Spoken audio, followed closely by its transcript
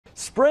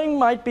Spring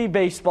might be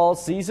baseball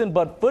season,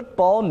 but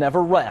football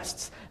never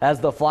rests, as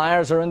the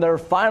Flyers are in their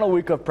final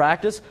week of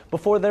practice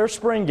before their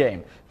spring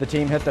game. The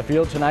team hit the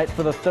field tonight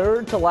for the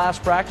third to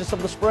last practice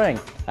of the spring.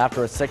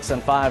 After a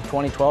 6-5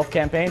 2012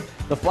 campaign,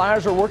 the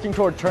Flyers are working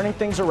toward turning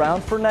things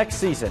around for next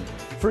season.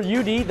 For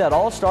UD, that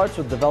all starts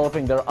with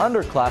developing their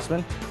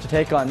underclassmen to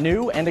take on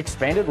new and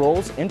expanded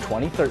roles in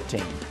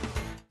 2013.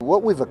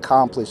 What we've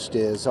accomplished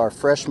is our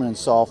freshmen and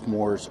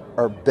sophomores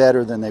are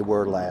better than they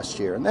were last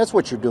year. And that's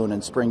what you're doing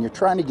in spring. You're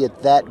trying to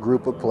get that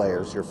group of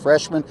players, your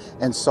freshmen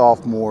and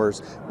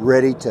sophomores,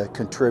 ready to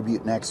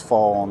contribute next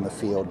fall on the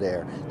field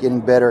there.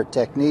 Getting better at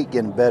technique,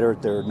 getting better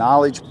at their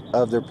knowledge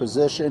of their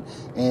position,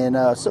 and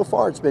so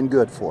far it's been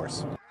good for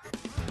us.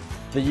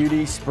 The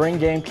UD spring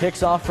game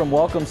kicks off from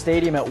Welcome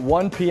Stadium at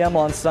 1 p.m.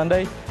 on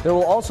Sunday. There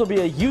will also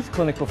be a youth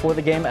clinic before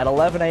the game at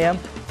 11 a.m.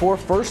 for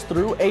 1st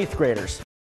through 8th graders.